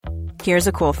Here's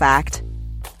a cool fact.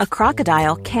 A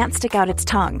crocodile can't stick out its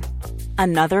tongue.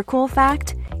 Another cool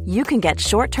fact, you can get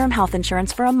short-term health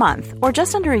insurance for a month or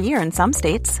just under a year in some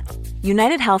states.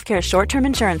 United Healthcare short-term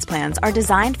insurance plans are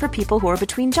designed for people who are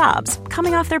between jobs,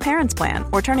 coming off their parents' plan,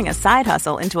 or turning a side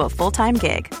hustle into a full-time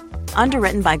gig.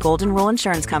 Underwritten by Golden Rule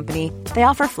Insurance Company, they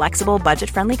offer flexible,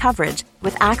 budget-friendly coverage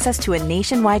with access to a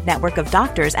nationwide network of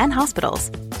doctors and hospitals.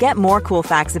 Get more cool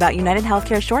facts about United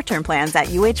Healthcare short-term plans at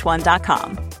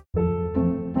uh1.com.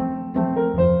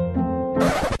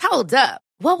 Hold up.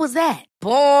 What was that?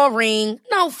 Boring.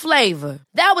 No flavor.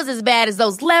 That was as bad as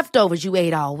those leftovers you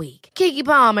ate all week. Keke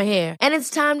Palmer here, and it's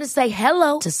time to say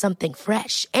hello to something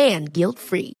fresh and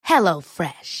guilt-free. Hello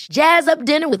Fresh. Jazz up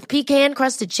dinner with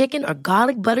pecan-crusted chicken or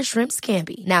garlic butter shrimp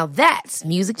scampi. Now that's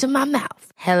music to my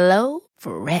mouth. Hello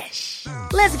Fresh.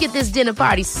 Let's get this dinner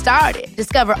party started.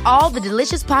 Discover all the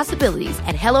delicious possibilities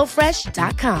at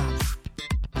hellofresh.com.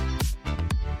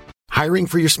 Hiring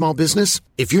for your small business?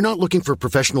 If you're not looking for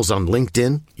professionals on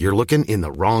LinkedIn, you're looking in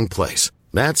the wrong place.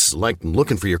 That's like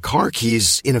looking for your car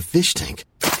keys in a fish tank.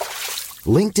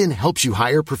 LinkedIn helps you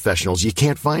hire professionals you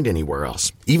can't find anywhere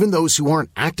else, even those who aren't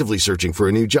actively searching for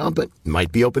a new job but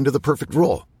might be open to the perfect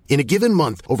role. In a given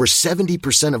month, over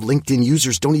 70% of LinkedIn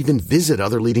users don't even visit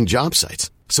other leading job sites.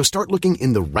 So start looking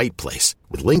in the right place.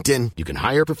 With LinkedIn, you can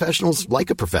hire professionals like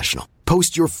a professional.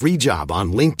 Post your free job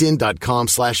on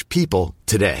linkedin.com/people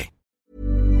today.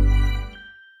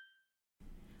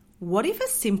 What if a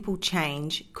simple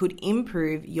change could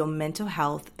improve your mental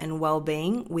health and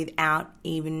well-being without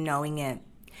even knowing it?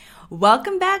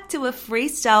 Welcome back to a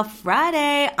Freestyle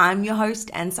Friday. I'm your host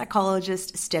and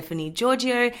psychologist, Stephanie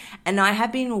Giorgio, and I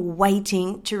have been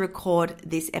waiting to record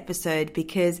this episode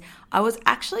because I was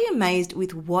actually amazed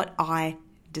with what I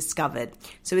discovered.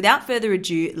 So without further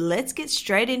ado, let's get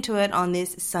straight into it on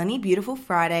this sunny, beautiful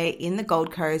Friday in the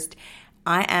Gold Coast.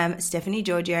 I am Stephanie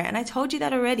Giorgio, and I told you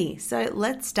that already, so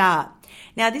let's start.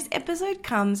 Now, this episode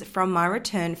comes from my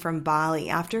return from Bali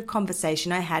after a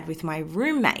conversation I had with my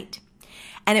roommate.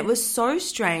 And it was so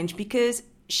strange because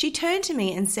she turned to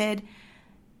me and said,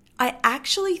 I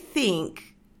actually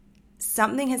think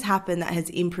something has happened that has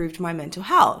improved my mental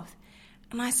health.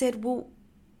 And I said, well,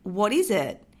 what is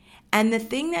it? And the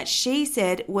thing that she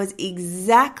said was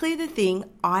exactly the thing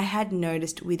I had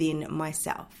noticed within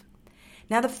myself.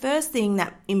 Now, the first thing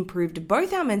that improved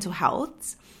both our mental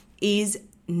healths is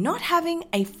not having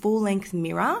a full-length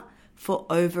mirror for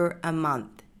over a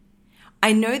month.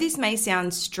 I know this may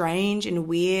sound strange and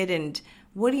weird, and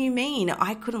what do you mean?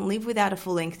 I couldn't live without a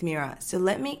full-length mirror. So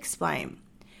let me explain.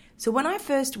 So when I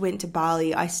first went to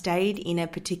Bali, I stayed in a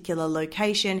particular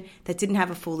location that didn't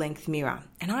have a full-length mirror,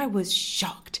 and I was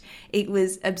shocked. It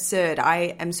was absurd.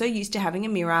 I am so used to having a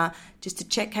mirror just to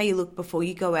check how you look before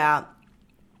you go out.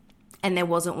 And there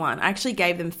wasn't one. I actually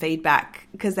gave them feedback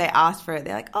because they asked for it.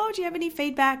 They're like, oh, do you have any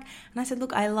feedback? And I said,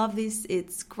 look, I love this.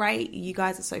 It's great. You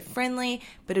guys are so friendly,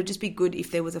 but it would just be good if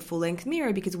there was a full-length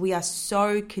mirror because we are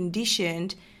so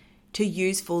conditioned to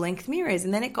use full-length mirrors.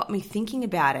 And then it got me thinking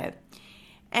about it.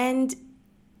 And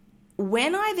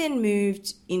when I then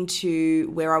moved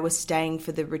into where I was staying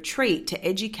for the retreat to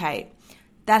educate,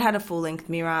 that had a full-length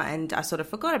mirror and I sort of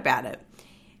forgot about it.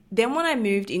 Then when I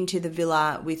moved into the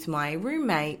villa with my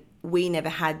roommate, we never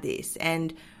had this,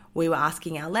 and we were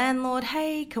asking our landlord,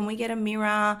 hey, can we get a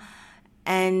mirror?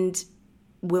 And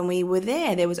when we were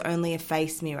there was only a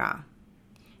face mirror.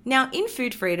 Now, in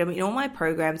Food Freedom, in all my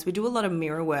programs, we do a lot of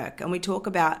mirror work, and we talk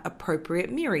about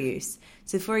appropriate mirror use.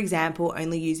 So, for example,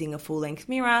 only using a full-length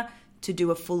mirror to do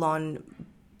a full-on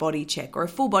body check, or a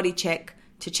full body check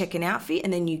to check an outfit,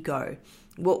 and then you go.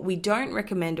 What we don't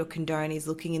recommend or condone is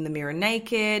looking in the mirror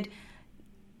naked,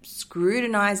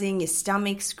 scrutinizing your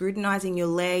stomach, scrutinizing your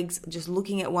legs, just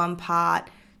looking at one part,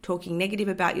 talking negative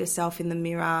about yourself in the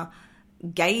mirror,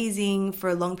 gazing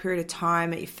for a long period of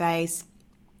time at your face.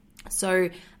 So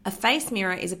a face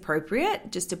mirror is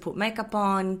appropriate just to put makeup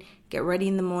on, get ready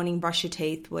in the morning, brush your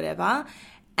teeth, whatever.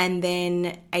 And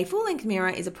then a full-length mirror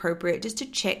is appropriate just to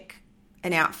check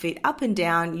an outfit up and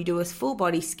down. You do a full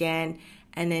body scan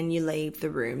and then you leave the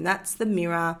room. That's the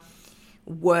mirror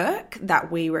work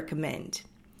that we recommend.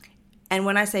 And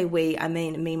when I say we, I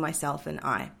mean me, myself, and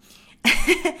I.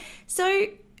 So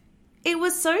it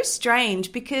was so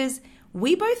strange because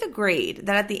we both agreed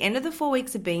that at the end of the 4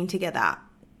 weeks of being together,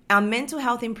 our mental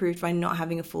health improved by not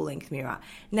having a full-length mirror.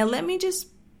 Now, let me just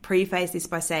preface this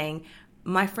by saying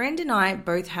my friend and I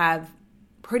both have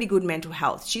pretty good mental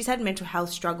health. She's had mental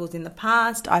health struggles in the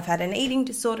past. I've had an eating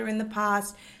disorder in the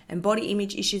past and body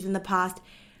image issues in the past.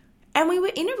 And we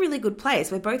were in a really good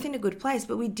place. We're both in a good place,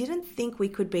 but we didn't think we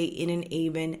could be in an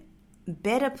even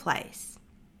better place.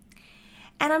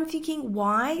 And I'm thinking,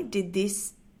 why did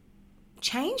this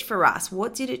change for us?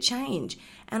 What did it change?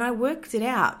 And I worked it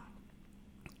out.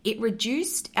 It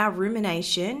reduced our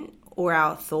rumination or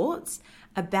our thoughts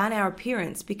about our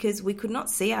appearance because we could not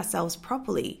see ourselves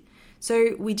properly.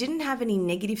 So we didn't have any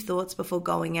negative thoughts before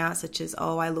going out, such as,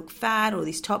 oh, I look fat, or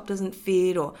this top doesn't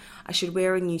fit, or I should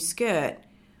wear a new skirt.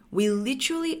 We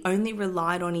literally only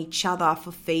relied on each other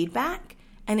for feedback,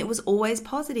 and it was always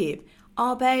positive.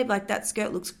 Oh, babe, like that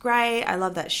skirt looks great. I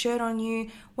love that shirt on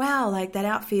you. Wow, like that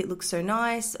outfit looks so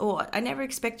nice. Or I never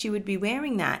expect you would be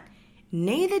wearing that.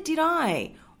 Neither did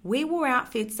I. We wore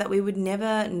outfits that we would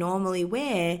never normally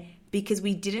wear because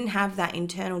we didn't have that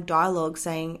internal dialogue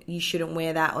saying you shouldn't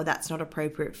wear that or that's not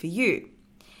appropriate for you.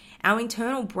 Our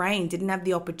internal brain didn't have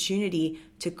the opportunity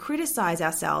to criticize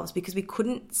ourselves because we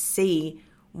couldn't see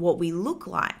what we look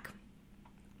like.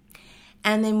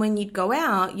 And then when you'd go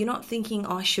out, you're not thinking,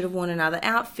 oh, I should have worn another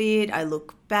outfit. I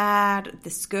look bad.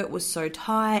 The skirt was so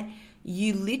tight.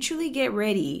 You literally get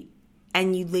ready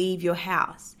and you leave your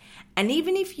house. And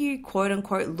even if you quote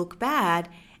unquote look bad,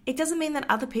 it doesn't mean that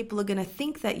other people are going to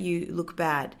think that you look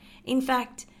bad. In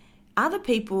fact, other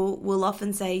people will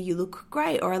often say you look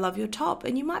great or I love your top,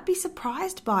 and you might be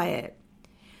surprised by it.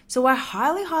 So I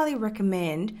highly, highly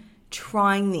recommend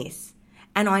trying this.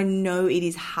 And I know it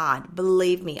is hard.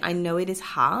 Believe me, I know it is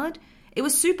hard. It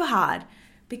was super hard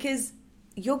because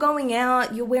you're going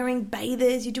out, you're wearing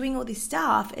bathers, you're doing all this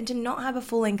stuff, and to not have a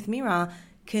full-length mirror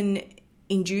can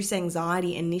induce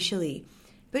anxiety initially.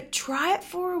 But try it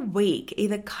for a week.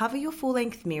 Either cover your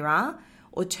full-length mirror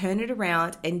or turn it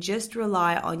around and just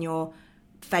rely on your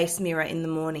face mirror in the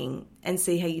morning and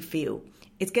see how you feel.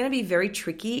 It's going to be very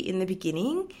tricky in the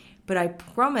beginning, but I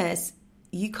promise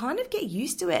you kind of get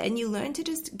used to it and you learn to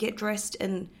just get dressed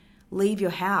and leave your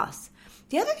house.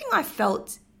 The other thing I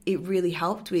felt it really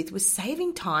helped with was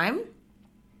saving time.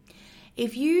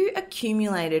 If you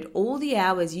accumulated all the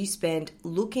hours you spent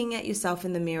looking at yourself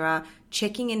in the mirror,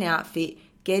 checking an outfit,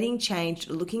 getting changed,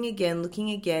 looking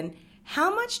again,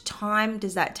 how much time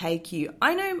does that take you?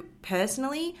 I know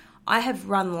personally, I have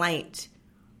run late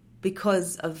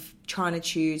because of trying to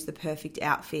choose the perfect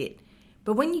outfit.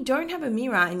 But when you don't have a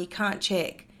mirror and you can't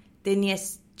check, then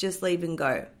yes, just leave and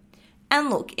go.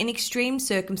 And look, in extreme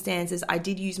circumstances, I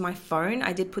did use my phone.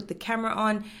 I did put the camera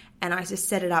on and I just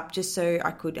set it up just so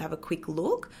I could have a quick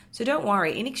look. So don't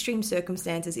worry, in extreme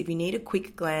circumstances, if you need a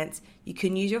quick glance, you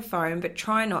can use your phone, but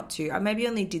try not to. I maybe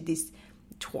only did this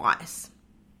twice.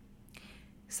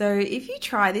 So if you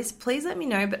try this, please let me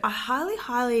know, but I highly,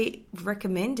 highly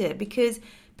recommend it because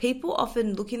people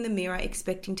often look in the mirror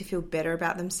expecting to feel better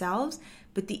about themselves,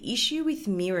 but the issue with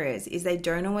mirrors is they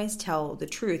don't always tell the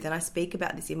truth, and I speak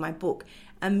about this in my book.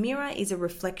 A mirror is a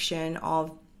reflection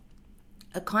of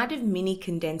a kind of mini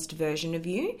condensed version of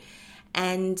you,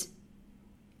 and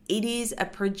it is a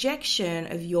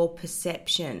projection of your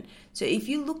perception. So if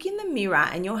you look in the mirror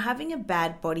and you're having a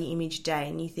bad body image day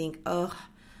and you think, oh,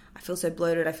 I feel so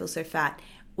bloated, I feel so fat.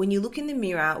 When you look in the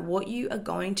mirror, what you are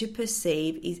going to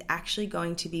perceive is actually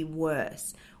going to be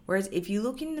worse. Whereas if you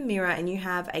look in the mirror and you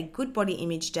have a good body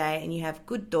image day and you have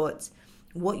good thoughts,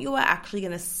 what you are actually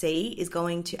going to see is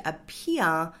going to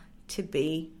appear to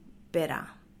be better.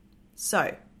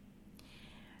 So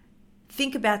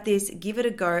think about this, give it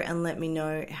a go and let me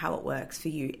know how it works for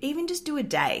you. Even just do a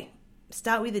day.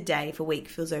 Start with a day if a week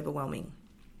feels overwhelming.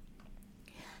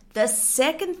 The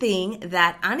second thing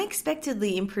that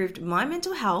unexpectedly improved my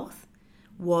mental health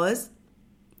was,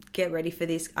 get ready for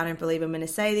this, I don't believe I'm going to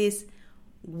say this,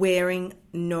 wearing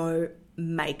no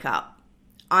makeup.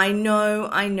 I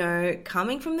know,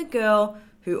 coming from the girl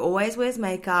who always wears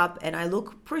makeup and I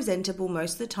look presentable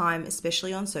most of the time,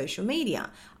 especially on social media.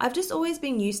 I've just always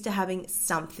been used to having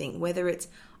something, whether it's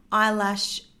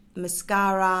eyelash,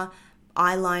 mascara,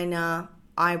 eyeliner,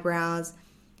 eyebrows.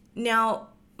 Now,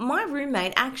 my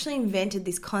roommate actually invented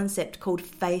this concept called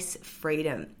face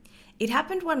freedom. It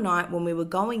happened one night when we were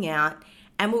going out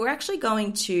and we were actually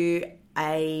going to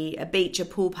a beach, a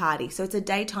pool party. So it's a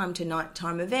daytime to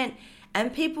nighttime event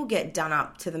and people get done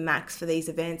up to the max for these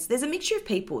events. There's a mixture of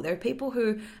people. There are people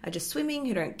who are just swimming,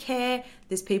 who don't care.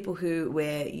 There's people who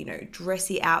wear,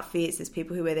 dressy outfits. There's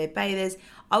people who wear their bathers.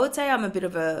 I would say I'm a bit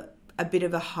of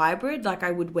a hybrid. Like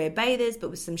I would wear bathers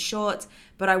but with some shorts,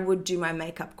 but I would do my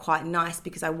makeup quite nice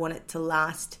because I want it to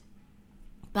last.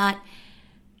 But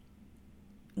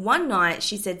one night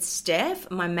she said,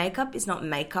 Steph, my makeup is not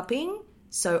makeuping,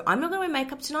 so I'm not going to wear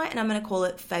makeup tonight and I'm going to call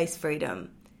it face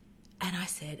freedom. And I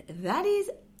said, that is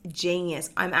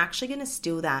genius. I'm actually going to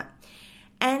steal that.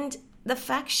 And the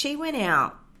fact she went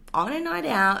out on a night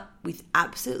out with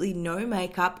absolutely no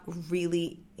makeup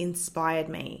really inspired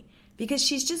me. because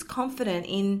she's just confident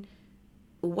in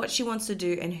what she wants to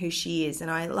do and who she is.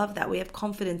 And I love that we have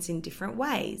confidence in different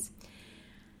ways.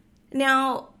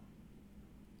 Now,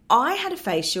 I had a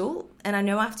facial, and I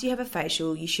know after you have a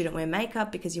facial, you shouldn't wear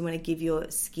makeup because you want to give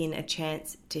your skin a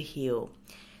chance to heal.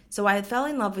 So I fell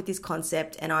in love with this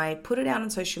concept and I put it out on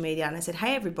social media and I said,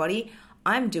 hey everybody,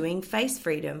 I'm doing face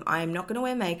freedom. I am not going to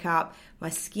wear makeup.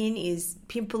 My skin is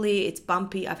pimply, it's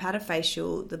bumpy. I've had a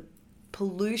facial. The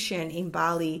pollution in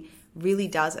Bali really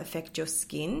does affect your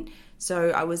skin. So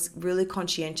I was really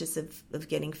conscientious of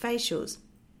getting facials.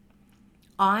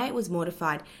 I was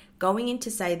mortified going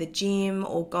into, say, the gym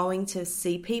or going to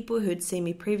see people who'd seen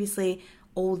me previously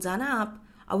all done up.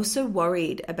 I was so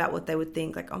worried about what they would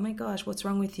think, like, oh my gosh, what's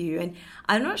wrong with you? And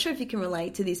I'm not sure if you can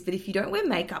relate to this, but if you don't wear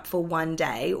makeup for one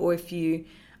day, or if you,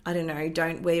 I don't know,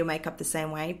 don't wear your makeup the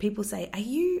same way, people say, are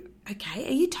you okay?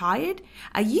 Are you tired?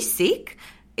 Are you sick?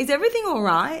 Is everything all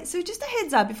right? So just a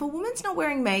heads up, if a woman's not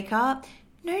wearing makeup,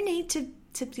 no need to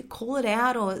call it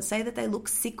out or say that they look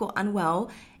sick or unwell.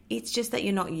 It's just that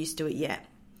you're not used to it yet.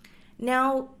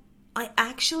 Now, I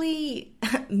actually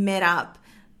met up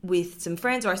with some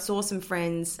friends, or I saw some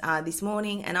friends this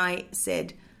morning, and I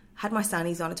said, had my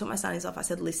sunnies on, I took my sunnies off. I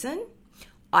said, listen,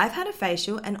 I've had a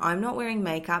facial and I'm not wearing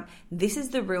makeup. This is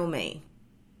the real me.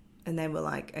 And they were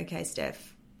like, okay,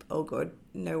 Steph, all good,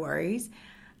 no worries.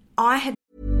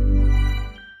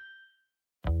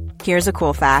 Here's a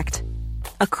cool fact.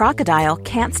 A crocodile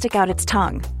can't stick out its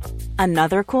tongue.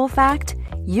 Another cool fact,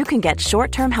 you can get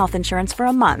short-term health insurance for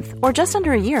a month or just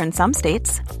under a year in some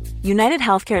states. United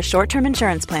Healthcare short-term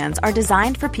insurance plans are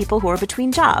designed for people who are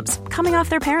between jobs, coming off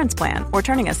their parents' plan, or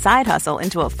turning a side hustle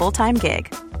into a full-time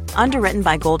gig. Underwritten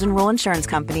by Golden Rule Insurance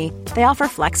Company, they offer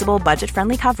flexible,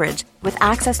 budget-friendly coverage with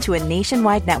access to a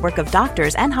nationwide network of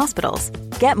doctors and hospitals.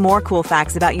 Get more cool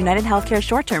facts about United Healthcare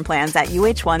short-term plans at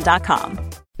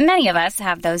uh1.com. Many of us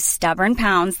have those stubborn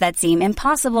pounds that seem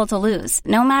impossible to lose,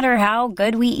 no matter how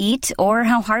good we eat or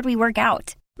how hard we work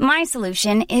out. My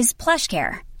solution is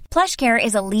PlushCare. PlushCare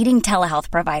is a leading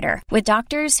telehealth provider with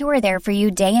doctors who are there for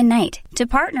you day and night to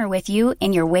partner with you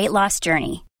in your weight loss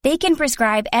journey. They can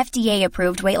prescribe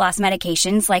FDA-approved weight loss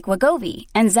medications like Wegovy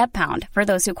and Zepbound for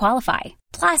those who qualify.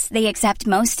 Plus, they accept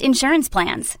most insurance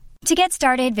plans. To get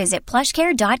started, visit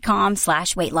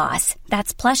plushcare.com/weightloss.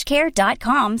 That's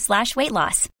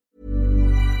plushcare.com/weightloss.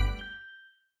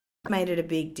 Made it a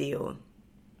big deal,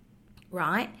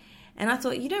 right? And I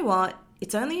thought, you know what?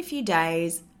 It's only a few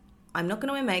days. I'm not going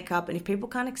to wear makeup, and if people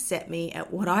can't accept me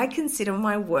at what I consider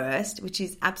my worst, which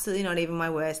is absolutely not even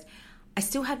my worst, I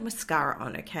still had mascara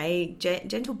on, okay?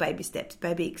 Gentle baby steps,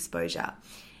 baby exposure.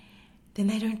 Then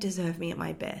they don't deserve me at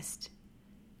my best.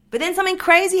 But then something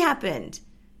crazy happened.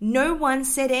 No one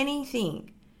said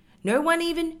anything. No one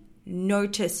even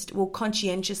noticed or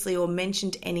conscientiously or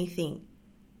mentioned anything.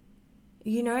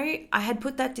 You know, I had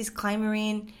put that disclaimer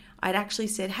in. I'd actually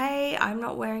said, hey, I'm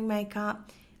not wearing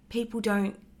makeup. People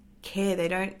don't care. They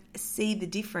don't see the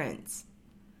difference.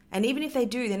 And even if they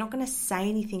do, they're not going to say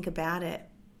anything about it.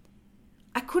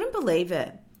 I couldn't believe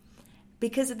it.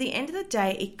 Because at the end of the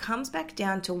day, it comes back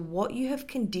down to what you have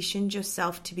conditioned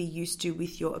yourself to be used to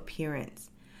with your appearance.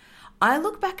 I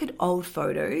look back at old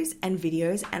photos and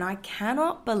videos and I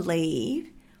cannot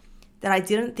believe that I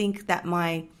didn't think that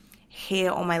my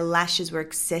hair or my lashes were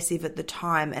excessive at the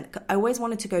time. And I always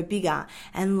wanted to go bigger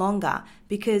and longer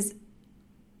because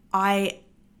I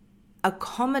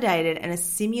accommodated and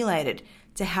assimilated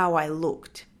to how I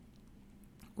looked,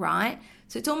 right?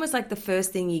 So it's almost like the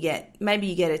first thing you get, maybe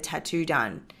you get a tattoo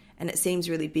done and it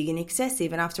seems really big and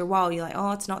excessive. And after a while, you're like,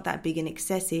 oh, it's not that big and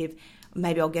excessive.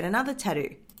 Maybe I'll get another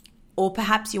tattoo. Or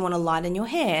perhaps you want to lighten your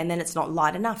hair and then it's not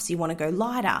light enough, so you want to go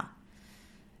lighter.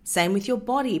 Same with your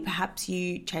body. Perhaps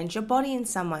you change your body in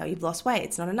some way or you've lost weight.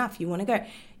 It's not enough. You want to go.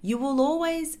 You will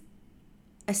always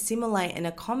assimilate and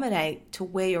accommodate to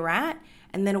where you're at,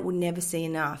 and then it will never see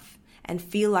enough and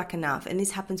feel like enough. And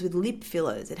this happens with lip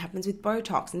fillers. It happens with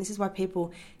Botox. And this is why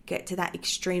people get to that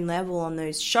extreme level on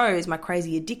those shows, My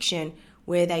Crazy Addiction,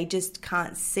 where they just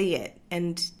can't see it.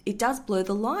 And it does blur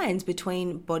the lines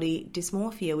between body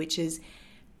dysmorphia, which is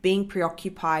being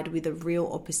preoccupied with a real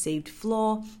or perceived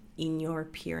flaw in your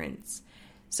appearance.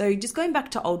 So just going back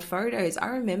to old photos, I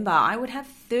remember I would have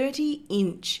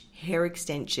 30-inch hair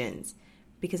extensions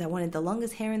because I wanted the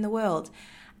longest hair in the world.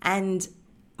 And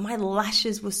my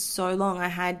lashes were so long. I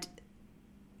had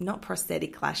not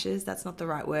prosthetic lashes, that's not the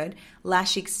right word,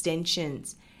 lash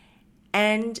extensions.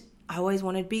 And I always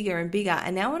wanted bigger and bigger.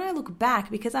 And now when I look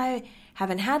back, because I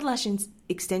haven't had lash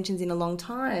extensions in a long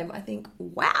time, I think,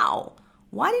 wow,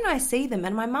 why didn't I see them?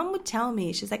 And my mum would tell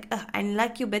me, she's like, I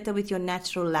like you better with your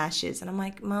natural lashes. And I'm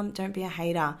like, Mum, don't be a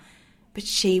hater. But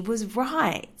she was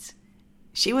right.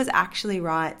 She was actually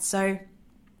right. So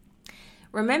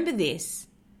remember this.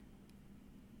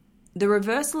 The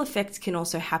reversal effect can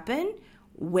also happen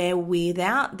where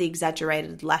without the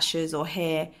exaggerated lashes or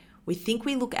hair, we think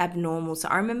we look abnormal. So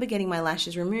I remember getting my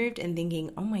lashes removed and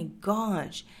thinking, oh my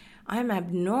gosh, I'm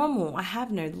abnormal. I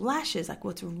have no lashes. Like,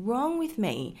 what's wrong with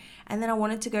me? And then I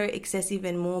wanted to go excessive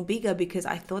and more bigger because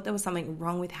I thought there was something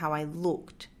wrong with how I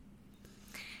looked.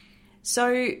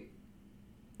 So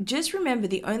just remember,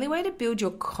 the only way to build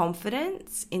your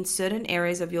confidence in certain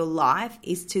areas of your life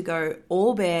is to go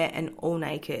all bare and all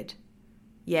naked.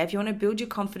 Yeah, if you want to build your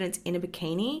confidence in a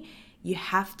bikini, you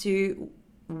have to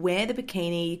wear the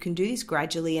bikini. You can do this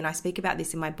gradually, and I speak about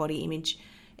this in my body image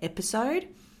episode.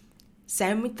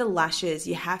 Same with the lashes.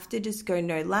 You have to just go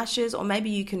no lashes, or maybe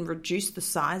you can reduce the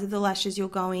size of the lashes you're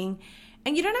going.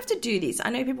 And you don't have to do this. I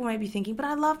know people may be thinking, but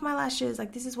I love my lashes.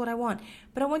 Like, this is what I want.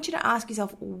 But I want you to ask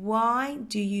yourself, why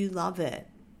do you love it?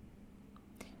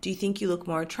 Do you think you look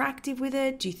more attractive with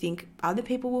it? Do you think other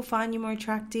people will find you more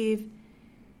attractive?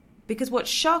 Because what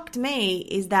shocked me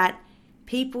is that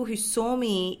people who saw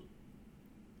me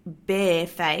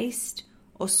bare-faced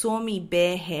or saw me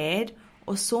bare-haired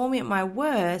or saw me at my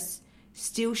worst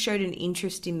still showed an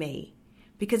interest in me,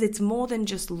 because it's more than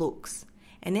just looks.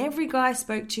 And every guy I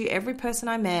spoke to, every person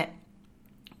I met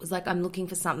was like, I'm looking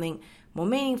for something more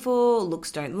meaningful,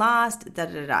 looks don't last,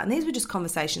 da-da-da-da. And these were just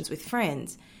conversations with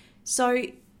friends. So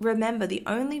remember, the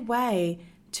only way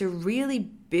to really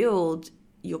build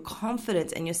your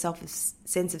confidence and your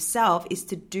sense of self is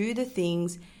to do the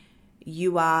things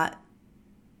you are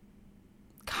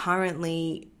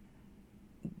currently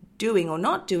doing or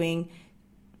not doing,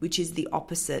 which is the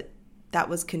opposite. That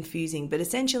was confusing. But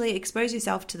essentially, expose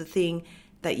yourself to the thing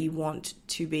that you want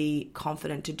to be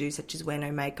confident to do, such as wear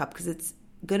no makeup, because it's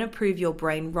going to prove your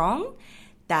brain wrong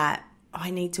that I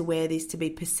need to wear this to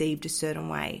be perceived a certain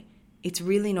way. It's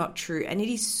really not true. And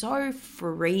it is so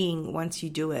freeing once you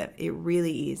do it. It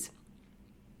really is.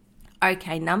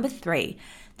 Okay, number 3.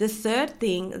 The third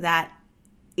thing that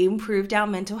improved our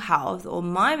mental health, or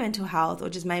my mental health, or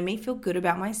just made me feel good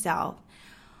about myself,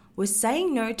 was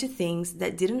saying no to things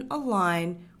that didn't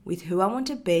align with who I want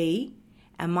to be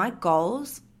and my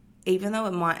goals, even though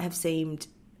it might have seemed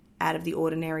out of the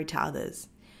ordinary to others.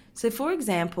 So for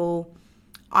example,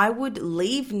 I would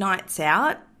leave nights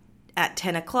out at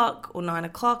 10 o'clock or 9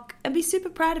 o'clock and be super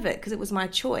proud of it because it was my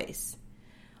choice.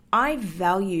 I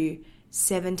value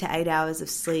 7 to 8 hours of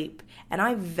sleep, and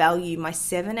I value my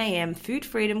 7 a.m. food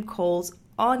freedom calls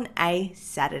on a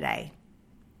Saturday.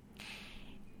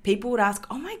 People would ask,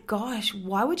 oh my gosh,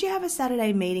 why would you have a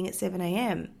Saturday meeting at 7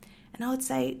 a.m.? And I would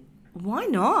say, why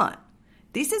not?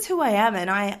 This is who I am and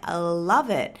I love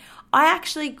it. I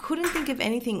actually couldn't think of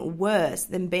anything worse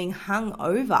than being hung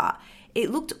over.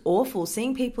 It looked awful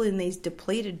seeing people in these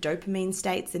depleted dopamine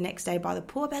states the next day by the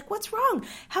pool. I'd be like, what's wrong?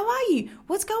 How are you?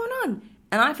 What's going on?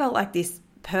 And I felt like this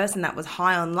person that was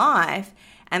high on life.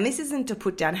 And this isn't to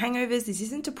put down hangovers. This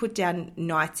isn't to put down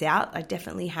nights out. I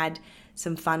definitely had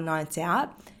some fun nights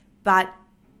out. But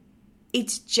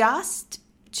it's just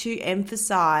to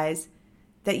emphasize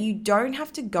that you don't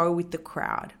have to go with the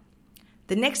crowd.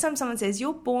 The next time someone says,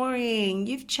 you're boring,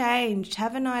 you've changed,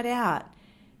 have a night out,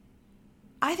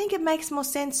 I think it makes more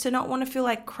sense to not want to feel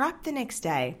like crap the next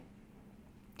day.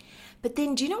 But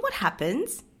then do you know what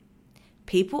happens?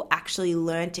 People actually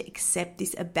learn to accept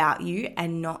this about you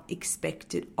and not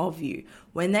expect it of you.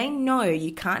 When they know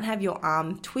you can't have your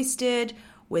arm twisted,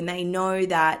 when they know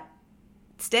that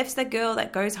Steph's that girl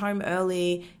that goes home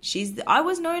early. I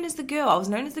was known as the girl. I was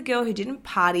known as the girl who didn't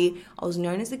party. I was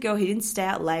known as the girl who didn't stay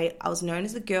out late. I was known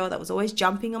as the girl that was always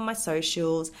jumping on my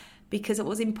socials because it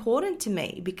was important to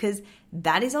me, because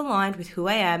that is aligned with who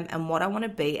I am and what I want to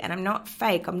be. And I'm not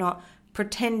fake. I'm not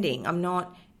pretending. I'm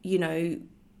not,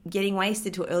 getting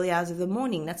wasted till early hours of the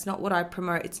morning. That's not what I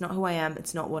promote. It's not who I am.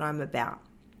 It's not what I'm about.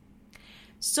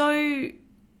 So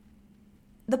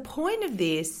the point of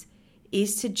this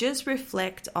is to just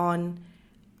reflect on,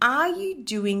 are you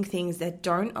doing things that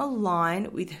don't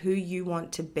align with who you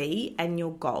want to be and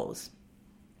your goals?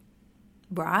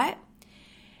 Right?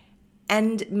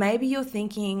 And maybe you're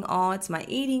thinking, oh, it's my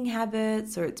eating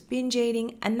habits or it's binge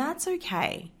eating, and that's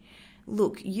okay.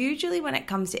 Look, usually when it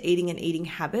comes to eating and eating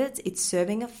habits, it's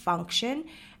serving a function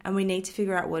and we need to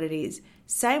figure out what it is.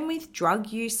 Same with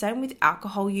drug use, same with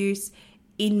alcohol use.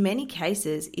 In many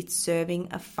cases, it's serving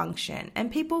a function.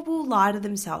 And people will lie to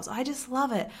themselves. I just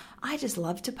love it. I just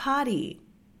love to party.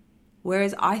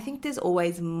 Whereas I think there's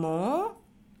always more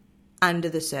under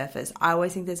the surface. I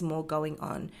always think there's more going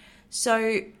on.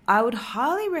 So I would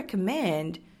highly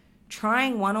recommend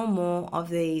trying one or more of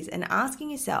these and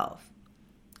asking yourself,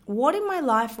 what in my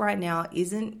life right now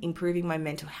isn't improving my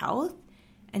mental health,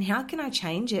 and how can I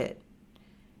change it?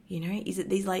 You know, is it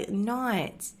these late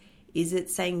nights? Is it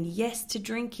saying yes to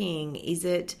drinking? Is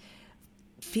it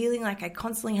feeling like I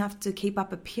constantly have to keep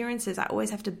up appearances? I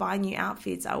always have to buy new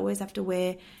outfits. I always have to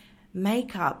wear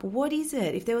makeup. What is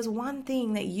it? If there was one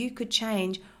thing that you could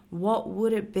change, what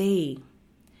would it be?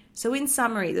 So in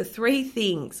summary, the 3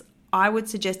 things I would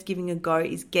suggest giving a go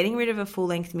is getting rid of a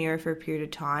full-length mirror for a period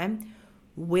of time,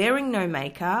 wearing no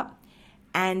makeup,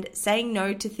 and saying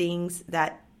no to things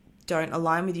that don't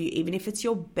align with you, even if it's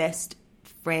your best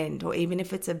friend or even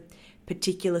if it's a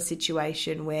particular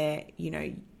situation where, you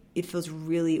know, it feels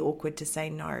really awkward to say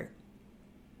no.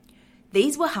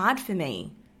 These were hard for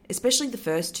me, especially the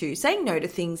first 2. Saying no to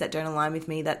things that don't align with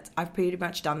me, that I've pretty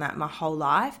much done that my whole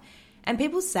life. And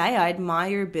people say I admire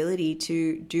your ability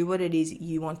to do what it is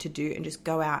you want to do and just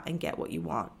go out and get what you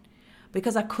want.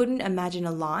 Because I couldn't imagine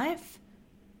a life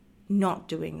not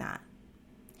doing that.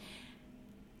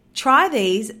 Try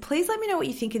these. Please let me know what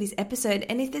you think of this episode.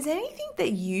 And if there's anything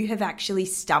that you have actually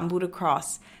stumbled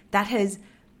across that has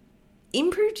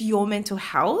improved your mental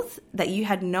health, that you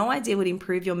had no idea would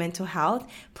improve your mental health,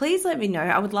 please let me know.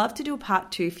 I would love to do a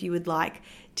part 2 if you would like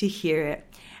to hear it.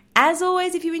 As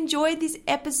always, if you enjoyed this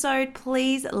episode,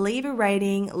 please leave a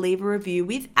rating, leave a review.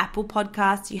 With Apple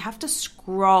Podcasts, you have to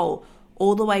scroll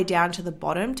all the way down to the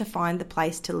bottom to find the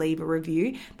place to leave a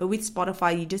review. But with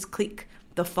Spotify, you just click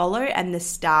the follow and the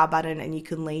star button and you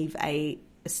can leave a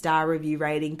star review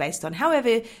rating based on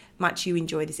however much you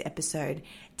enjoy this episode.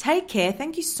 Take care.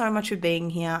 Thank you so much for being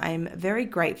here. I am very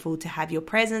grateful to have your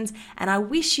presence and I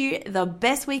wish you the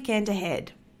best weekend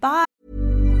ahead. Bye.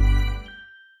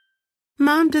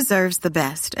 Mom deserves the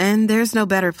best, and there's no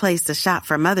better place to shop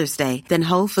for Mother's Day than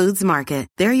Whole Foods Market.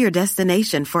 They're your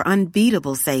destination for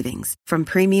unbeatable savings, from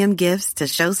premium gifts to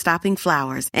show-stopping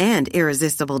flowers and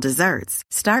irresistible desserts.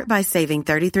 Start by saving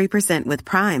 33% with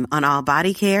Prime on all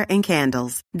body care and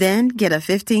candles. Then get a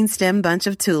 15-stem bunch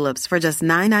of tulips for just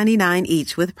 $9.99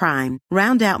 each with Prime.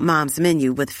 Round out Mom's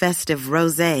menu with festive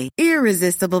rosé,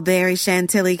 irresistible berry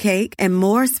chantilly cake, and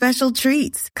more special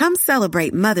treats. Come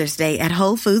celebrate Mother's Day at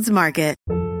Whole Foods Market.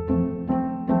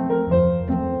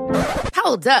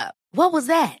 Hold up. What was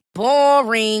that?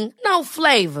 Boring. No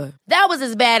flavor. That was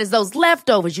as bad as those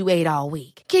leftovers you ate all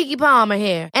week. Keke Palmer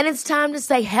here. And it's time to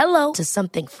say hello to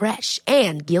something fresh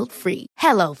and guilt-free.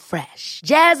 Hello Fresh.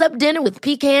 Jazz up dinner with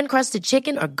pecan-crusted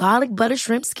chicken or garlic butter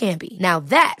shrimp scampi. Now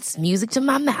that's music to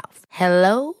my mouth.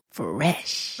 Hello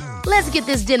Fresh. Let's get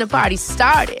this dinner party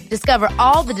started. Discover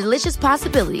all the delicious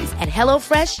possibilities at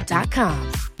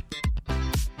HelloFresh.com.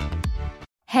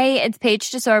 Hey, it's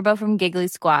Paige DeSorbo from Giggly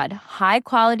Squad. High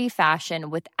quality fashion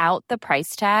without the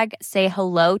price tag. Say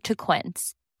hello to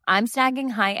Quince. I'm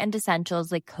snagging high-end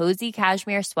essentials like cozy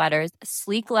cashmere sweaters,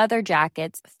 sleek leather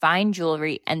jackets, fine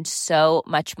jewelry, and so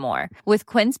much more. With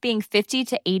Quince being 50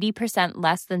 to 80%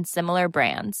 less than similar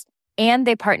brands. And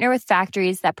they partner with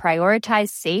factories that prioritize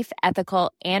safe,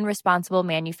 ethical, and responsible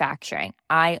manufacturing.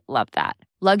 I love that.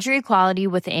 Luxury quality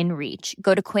within reach.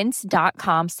 Go to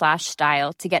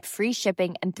quince.com/style to get free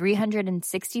shipping and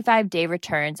 365-day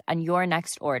returns on your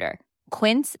next order.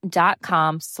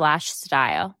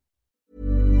 Quince.com/style.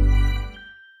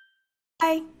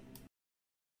 Bye.